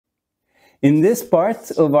In this part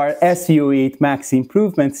of our SV08 MAX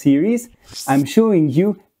improvement series, I'm showing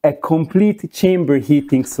you a complete chamber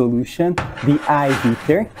heating solution, the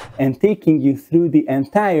iHeater, and taking you through the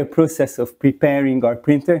entire process of preparing our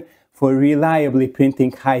printer for reliably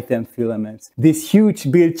printing high-temp filaments. This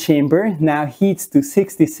huge build chamber now heats to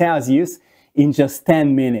 60 Celsius in just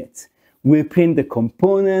 10 minutes. We'll print the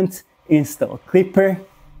components, install clipper,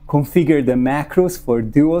 configure the macros for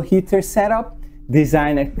dual heater setup,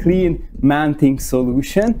 design a clean mounting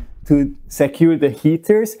solution to secure the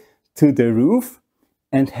heaters to the roof,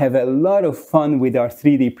 and have a lot of fun with our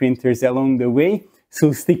 3D printers along the way,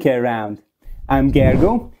 so stick around. I'm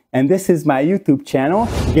Gergo, and this is my YouTube channel,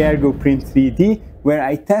 Gergo Print 3D, where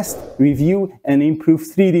I test, review, and improve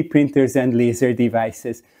 3D printers and laser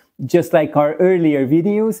devices. Just like our earlier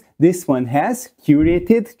videos, this one has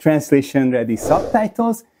curated, translation-ready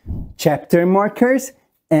subtitles, chapter markers,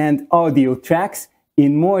 and audio tracks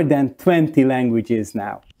in more than 20 languages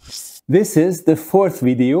now. This is the fourth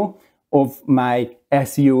video of my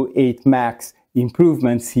SV08 MAX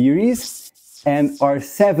improvement series and our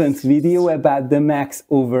seventh video about the MAX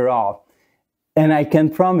overall. And I can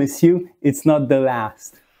promise you it's not the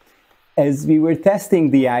last. As we were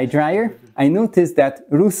testing the iDryer, I noticed that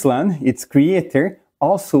Ruslan, its creator,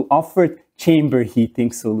 also offered chamber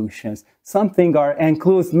heating solutions, something our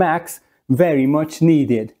enclosed MAX very much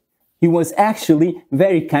needed. He was actually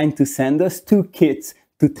very kind to send us 2 kits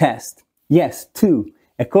to test. Yes, 2.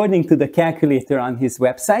 According to the calculator on his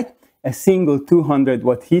website, a single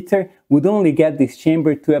 200-watt heater would only get this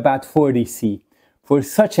chamber to about 40 C. For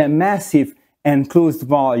such a massive enclosed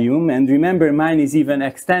volume, and remember mine is even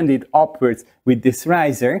extended upwards with this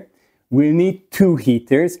riser, we'll need 2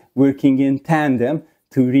 heaters working in tandem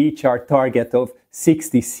to reach our target of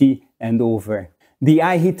 60 C and over. The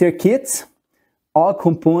iHeater kits, all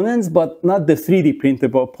components but not the 3D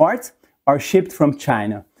printable parts, are shipped from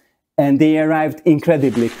China, and they arrived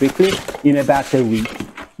incredibly quickly in about a week.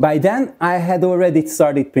 By then I had already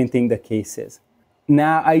started printing the cases.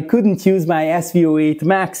 Now I couldn't use my SV08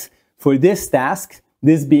 MAX for this task,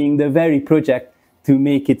 this being the very project to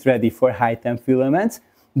make it ready for high-temp filaments.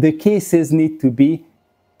 The cases need to be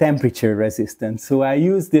temperature resistant, so I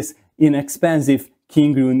used this inexpensive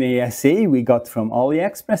Kingroon ASA we got from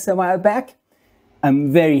AliExpress a while back. I'm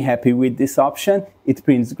very happy with this option. It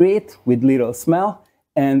prints great with little smell,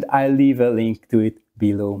 and I'll leave a link to it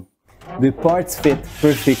below. The parts fit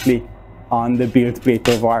perfectly on the build plate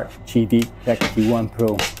of our GD Tech Q1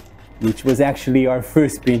 Pro, which was actually our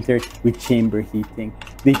first printer with chamber heating.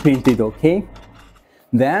 They printed okay.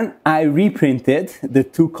 Then I reprinted the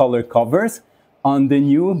 2 color covers on the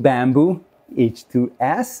new Bamboo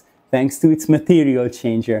H2S thanks to its material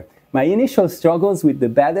changer. My initial struggles with the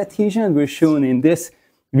bad adhesion were shown in this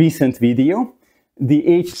recent video. The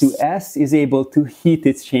H2S is able to heat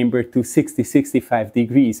its chamber to 60-65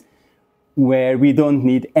 degrees, where we don't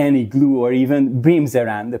need any glue or even beams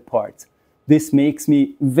around the parts. This makes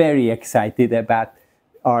me very excited about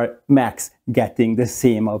our MAX getting the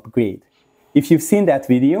same upgrade. If you've seen that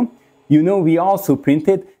video, you know we also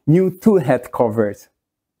printed new toolhead covers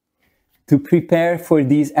to prepare for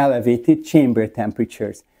these elevated chamber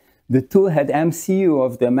temperatures. The toolhead MCU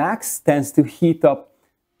of the MAX tends to heat up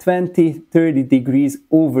 20-30 degrees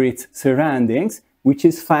over its surroundings, which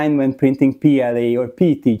is fine when printing PLA or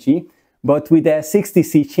PETG, but with a 60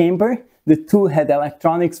 C chamber, the toolhead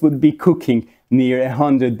electronics would be cooking near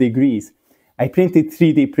 100 degrees. I printed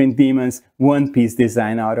 3D Print Demon's one-piece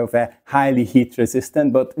design out of a highly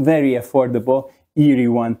heat-resistant but very affordable Erie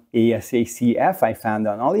 1 ASA CF I found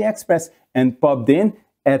on AliExpress and popped in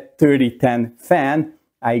a 3010 fan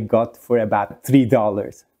I got for about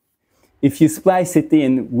 $3. If you splice it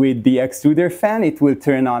in with the extruder fan, it will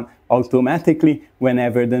turn on automatically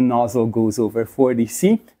whenever the nozzle goes over 40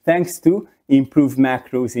 C, thanks to improved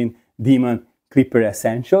macros in Demon Clipper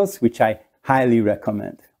Essentials, which I highly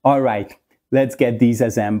recommend. Alright, let's get these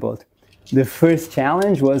assembled. The first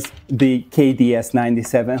challenge was the KDS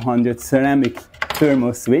 9700 ceramic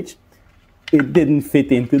thermal switch. It didn't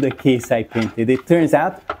fit into the case I printed. It turns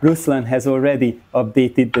out Ruslan has already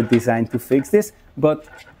updated the design to fix this, but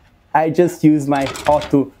I just used my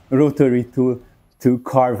HOTO rotary tool to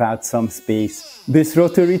carve out some space. This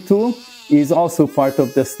rotary tool is also part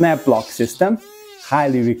of the snap block system.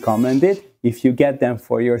 Highly recommended. If you get them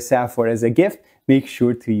for yourself or as a gift, make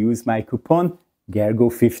sure to use my coupon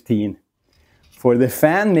GERGO15. For the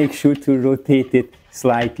fan, make sure to rotate it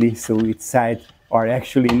slightly so its sides are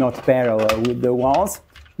actually not parallel with the walls.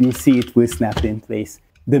 You'll see it will snap in place.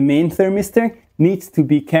 The main thermistor needs to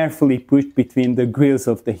be carefully pushed between the grills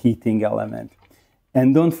of the heating element.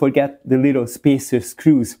 And don't forget the little spacer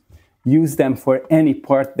screws use them for any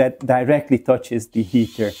part that directly touches the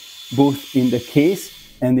heater, both in the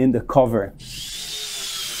case and in the cover.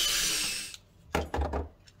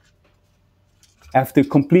 After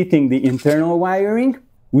completing the internal wiring,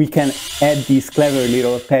 we can add these clever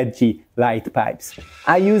little PETG light pipes.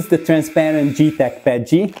 I use the transparent G-Tech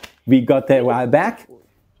PETG we got a while back.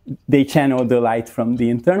 They channel the light from the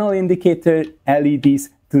internal indicator LEDs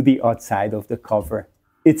to the outside of the cover.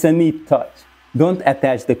 It's a neat touch. Don't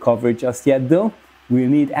attach the cover just yet though. We'll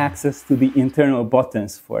need access to the internal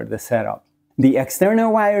buttons for the setup. The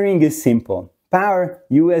external wiring is simple. Power,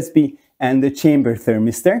 USB, and the chamber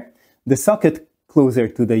thermistor. The socket closer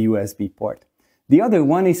to the USB port. The other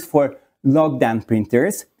one is for lockdown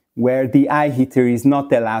printers, where the iHeater is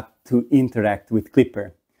not allowed to interact with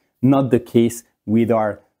Clipper. Not the case with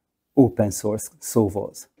our open source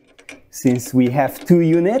Sovols. Since we have 2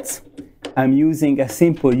 units, I'm using a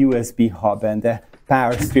simple USB hub and a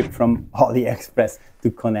power strip from AliExpress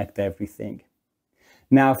to connect everything.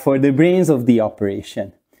 Now for the brains of the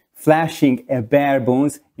operation, flashing a bare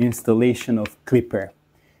bones installation of Clipper.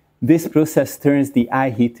 This process turns the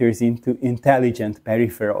iHeaters into intelligent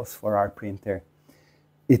peripherals for our printer.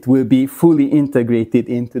 It will be fully integrated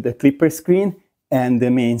into the Clipper screen and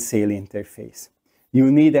the main sale interface.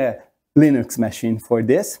 You need a Linux machine for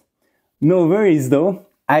this. No worries though,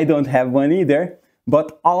 I don't have one either,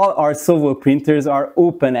 but all our Sovol printers are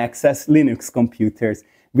open access Linux computers.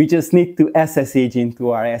 We just need to SSH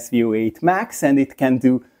into our SV08 MAX and it can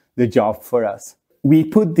do the job for us. We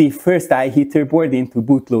put the first iHeater board into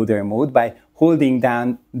bootloader mode by holding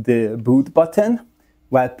down the boot button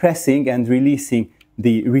while pressing and releasing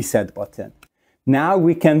the reset button. Now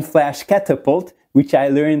we can flash Catapult, which I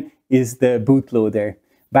learned is the bootloader.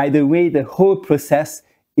 By the way, the whole process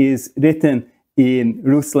is written in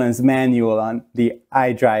Ruslan's manual on the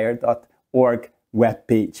idryer.org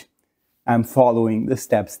webpage. I'm following the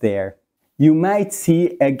steps there. You might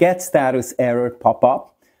see a get status error pop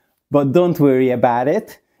up, but don't worry about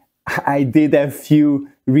it. I did a few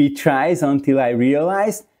retries until I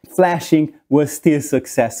realized flashing was still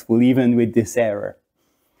successful even with this error.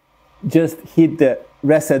 Just hit the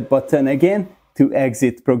reset button again to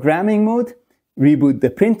exit programming mode, reboot the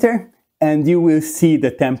printer, and you will see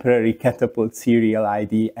the temporary Catapult serial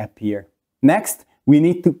ID appear. Next, we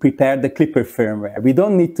need to prepare the Clipper firmware. We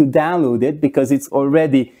don't need to download it because it's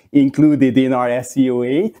already included in our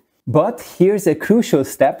SV08. But here's a crucial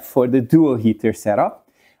step for the dual heater setup.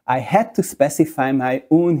 I had to specify my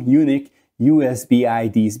own unique USB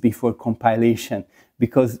IDs before compilation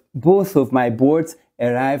because both of my boards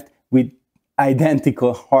arrived with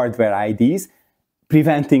identical hardware IDs,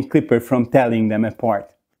 preventing Clipper from telling them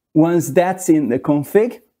apart. Once that's in the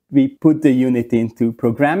config, we put the unit into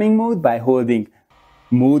programming mode by holding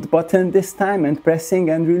mode button this time and pressing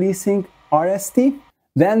and releasing RST.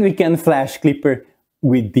 Then we can flash Clipper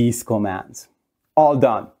with these commands. All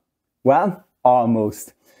done. Well,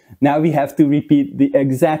 almost. Now we have to repeat the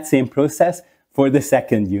exact same process for the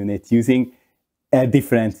second unit using a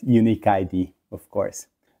different unique ID, of course.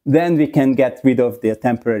 Then we can get rid of the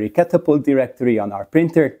temporary Catapult directory on our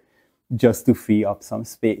printer just to free up some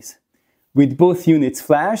space. With both units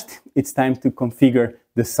flashed, it's time to configure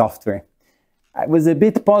the software. I was a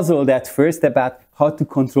bit puzzled at first about how to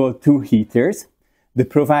control 2 heaters. The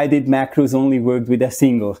provided macros only worked with a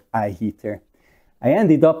single iHeater. I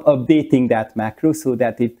ended up updating that macro so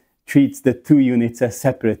that it treats the 2 units as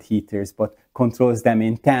separate heaters but controls them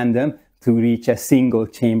in tandem to reach a single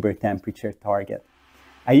chamber temperature target.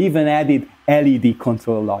 I even added LED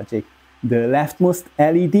control logic. The leftmost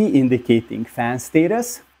LED indicating fan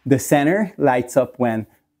status, the center lights up when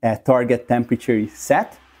a target temperature is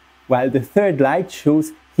set, while the third light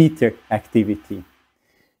shows heater activity.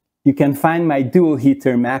 You can find my dual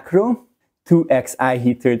heater macro,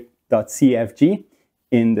 2xiheater.cfg,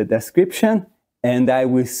 in the description, and I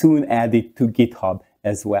will soon add it to GitHub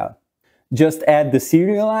as well. Just add the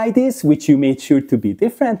serial IDs, which you made sure to be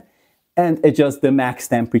different, and adjust the max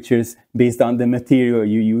temperatures based on the material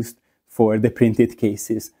you used for the printed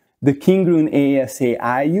cases. The Kingroon ASA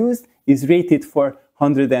I used is rated for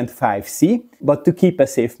 105C, but to keep a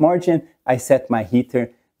safe margin, I set my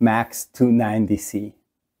heater max to 90C.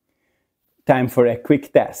 Time for a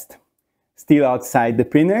quick test. Still outside the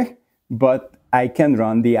printer, but I can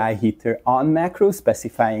run the iHeater on macro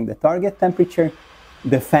specifying the target temperature.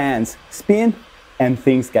 The fans spin and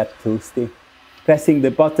things get toasty. Pressing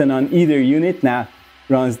the button on either unit now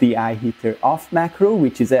runs the iHeater off macro,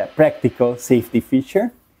 which is a practical safety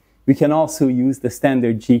feature. We can also use the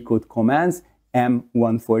standard G-code commands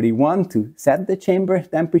M141 to set the chamber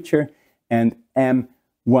temperature and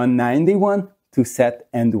M191 to set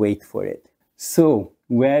and wait for it. So,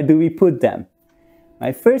 where do we put them?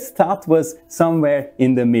 My first thought was somewhere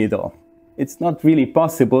in the middle. It's not really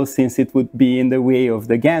possible since it would be in the way of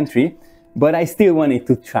the gantry, but I still wanted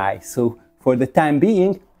to try. So, for the time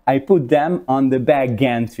being, I put them on the back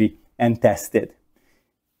gantry and tested.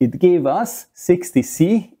 It gave us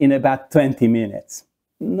 60C in about 20 minutes.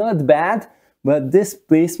 Not bad, but this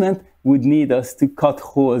placement would need us to cut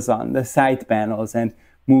holes on the side panels and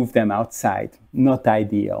move them outside. Not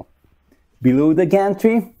ideal. Below the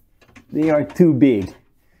gantry, they are too big.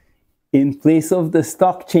 In place of the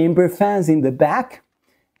stock chamber fans in the back,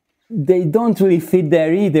 they don't really fit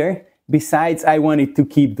there either. Besides, I wanted to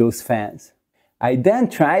keep those fans. I then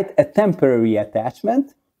tried a temporary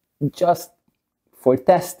attachment, just for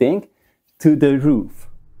testing, to the roof.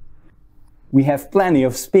 We have plenty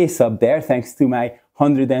of space up there thanks to my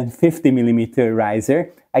 150mm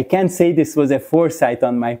riser. I can't say this was a foresight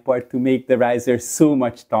on my part to make the riser so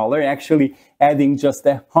much taller. Actually, adding just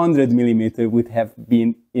 100mm would have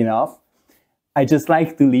been enough. I just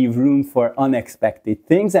like to leave room for unexpected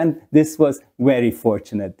things, and this was very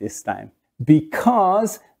fortunate this time.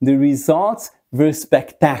 Because the results were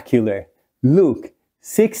spectacular. Look,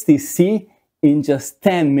 60C in just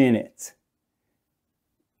 10 minutes.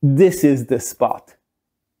 This is the spot.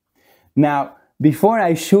 Now, before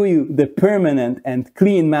I show you the permanent and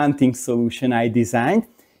clean mounting solution I designed,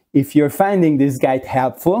 if you're finding this guide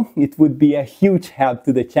helpful, it would be a huge help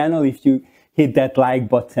to the channel if you hit that like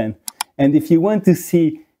button. And if you want to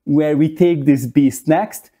see where we take this beast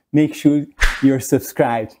next, make sure you're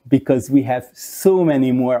subscribed because we have so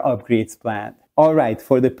many more upgrades planned. Alright,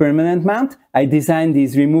 for the permanent mount, I designed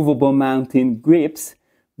these removable mounting grips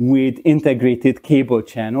with integrated cable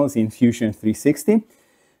channels in Fusion 360.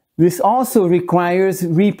 This also requires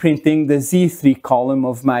reprinting the Z3 column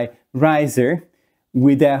of my riser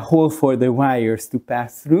with a hole for the wires to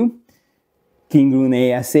pass through. King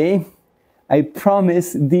Rune ASA. I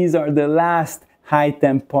promise these are the last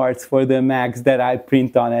high-temp parts for the Max that I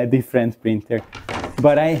print on a different printer.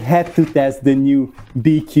 But I had to test the new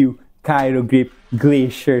BQ Cairo Grip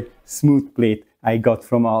Glacier smooth plate I got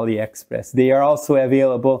from AliExpress. They are also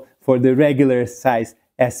available for the regular size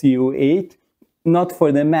SV08, not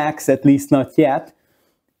for the Max, at least not yet.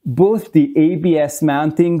 Both the ABS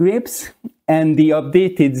mounting grips and the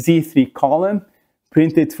updated Z3 column,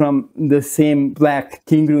 printed from the same black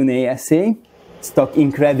King Rune ASA, stuck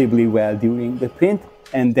incredibly well during the print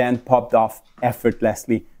and then popped off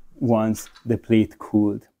effortlessly once the plate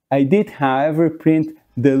cooled. I did, however, print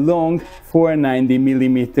the long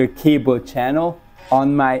 490mm cable channel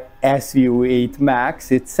on my SV08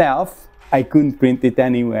 MAX itself. I couldn't print it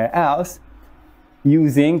anywhere else,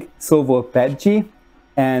 using Sovol PETG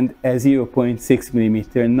and a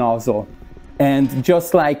 0.6mm nozzle. And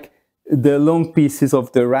just like the long pieces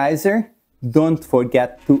of the riser, don't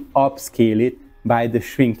forget to upscale it by the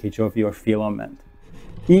shrinkage of your filament.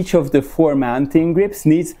 Each of the 4 mounting grips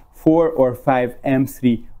needs 4 or 5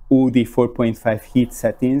 M3 OD 4.5 heat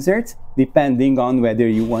set inserts, depending on whether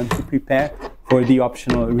you want to prepare for the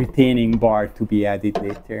optional retaining bar to be added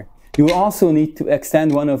later. You will also need to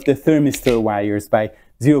extend one of the thermistor wires by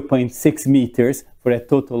 0.6 meters for a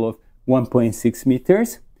total of 1.6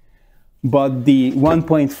 meters. But the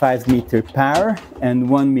 1.5 meter power and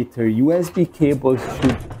 1 meter USB cables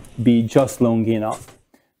should be just long enough.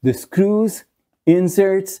 The screws,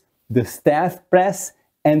 inserts, the staff press,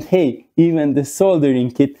 and hey, even the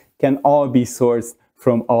soldering kit can all be sourced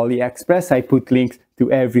from AliExpress. I put links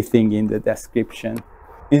to everything in the description.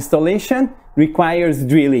 Installation requires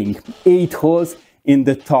drilling 8 holes in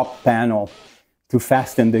the top panel to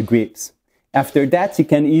fasten the grips. After that, you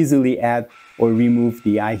can easily add or remove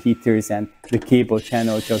the iHeaters and the cable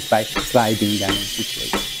channel just by sliding them into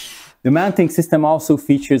place. The mounting system also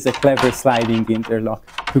features a clever sliding interlock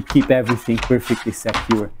to keep everything perfectly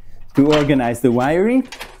secure. To organize the wiring,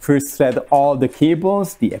 first thread all the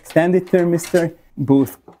cables, the extended thermistor,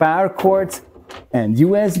 both power cords and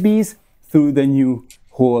USBs through the new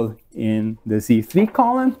hole in the Z3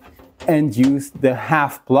 column, and use the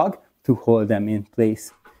half plug to hold them in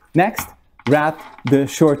place. Next, route the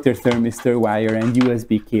shorter thermistor wire and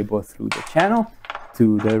USB cable through the channel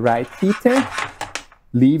to the right heater,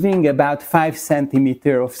 leaving about 5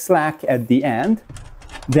 cm of slack at the end.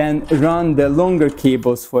 Then run the longer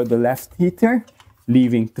cables for the left heater,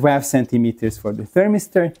 leaving 12 cm for the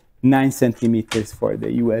thermistor, 9 cm for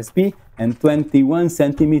the USB, and 21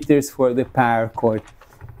 cm for the power cord.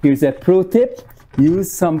 Here's a pro tip: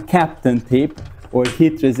 use some Kapton tape or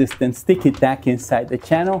heat-resistant sticky tack inside the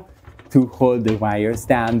channel to hold the wires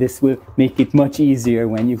down. This will make it much easier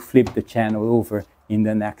when you flip the channel over in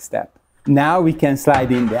the next step. Now we can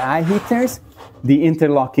slide in the iHeaters. The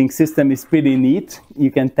interlocking system is pretty neat.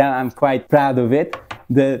 You can tell I'm quite proud of it.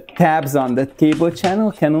 The tabs on the cable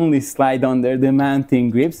channel can only slide under the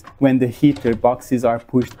mounting grips when the heater boxes are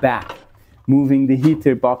pushed back. Moving the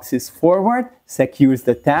heater boxes forward secures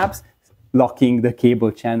the tabs, locking the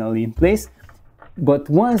cable channel in place. But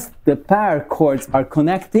once the power cords are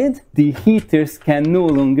connected, the heaters can no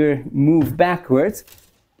longer move backwards,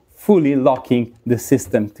 fully locking the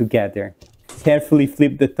system together. Carefully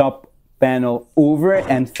flip the top panel over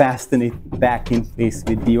and fasten it back in place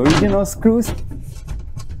with the original screws.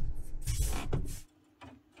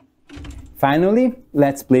 Finally,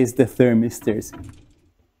 let's place the thermistors.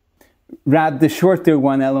 Route the shorter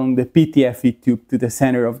one along the PTFE tube to the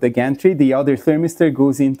center of the gantry. The other thermistor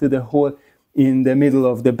goes into the hole in the middle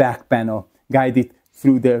of the back panel. Guide it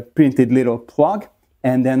through the printed little plug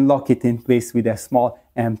and then lock it in place with a small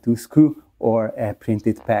M2 screw or a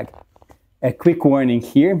printed peg. A quick warning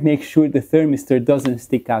here, make sure the thermistor doesn't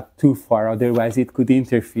stick out too far, otherwise it could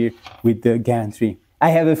interfere with the gantry. I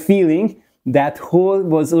have a feeling that hole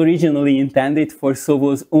was originally intended for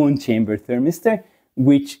Sovol's own chamber thermistor,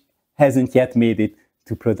 which hasn't yet made it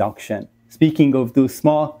to production. Speaking of those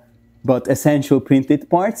small but essential printed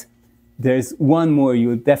parts, there's one more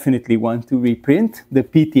you'll definitely want to reprint, the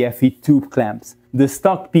PTFE tube clamps. The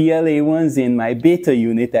stock PLA ones in my beta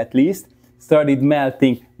unit at least started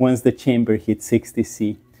melting once the chamber hit 60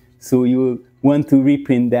 C. So you'll want to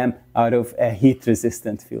reprint them out of a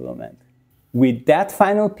heat-resistant filament. With that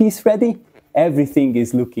final piece ready, everything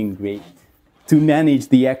is looking great. To manage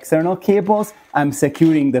the external cables, I'm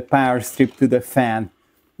securing the power strip to the fan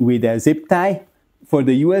with a zip tie. For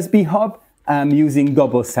the USB hub, I'm using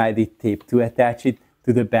double-sided tape to attach it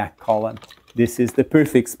to the back column. This is the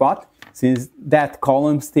perfect spot, since that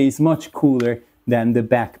column stays much cooler than the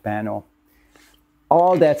back panel.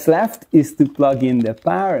 All that's left is to plug in the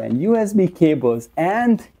power and USB cables,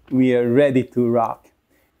 and we are ready to rock.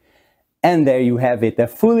 And there you have it, a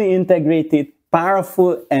fully integrated,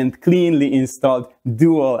 powerful and cleanly installed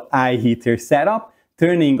dual iHeater setup,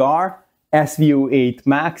 turning our SV08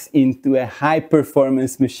 MAX into a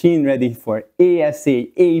high-performance machine ready for ASA,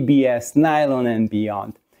 ABS, nylon and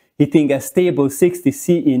beyond. Hitting a stable 60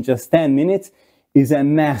 C in just 10 minutes is a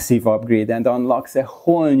massive upgrade and unlocks a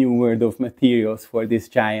whole new world of materials for this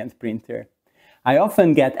giant printer. I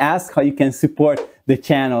often get asked how you can support the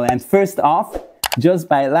channel, and first off, just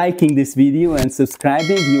by liking this video and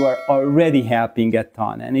subscribing, you are already helping a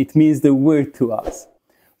ton, and it means the world to us.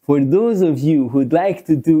 For those of you who'd like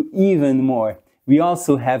to do even more, we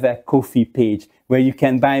also have a Ko-fi page where you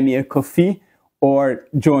can buy me a coffee or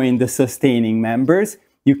join the sustaining members.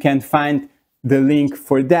 You can find the link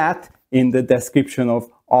for that in the description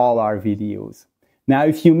of all our videos. Now,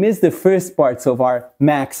 if you missed the first parts of our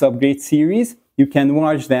Max upgrade series, you can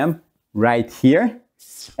watch them right here.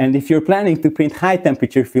 And if you're planning to print high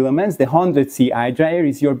temperature filaments, the 100C iDryer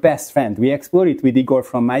is your best friend. We explore it with Igor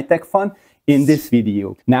from MyTechFun in this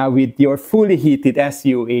video. Now with your fully heated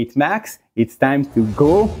SV08 MAX, it's time to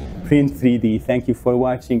go print 3D. Thank you for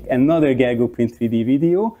watching another Gergo Print 3D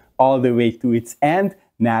video all the way to its end.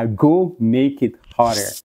 Now go make it hotter.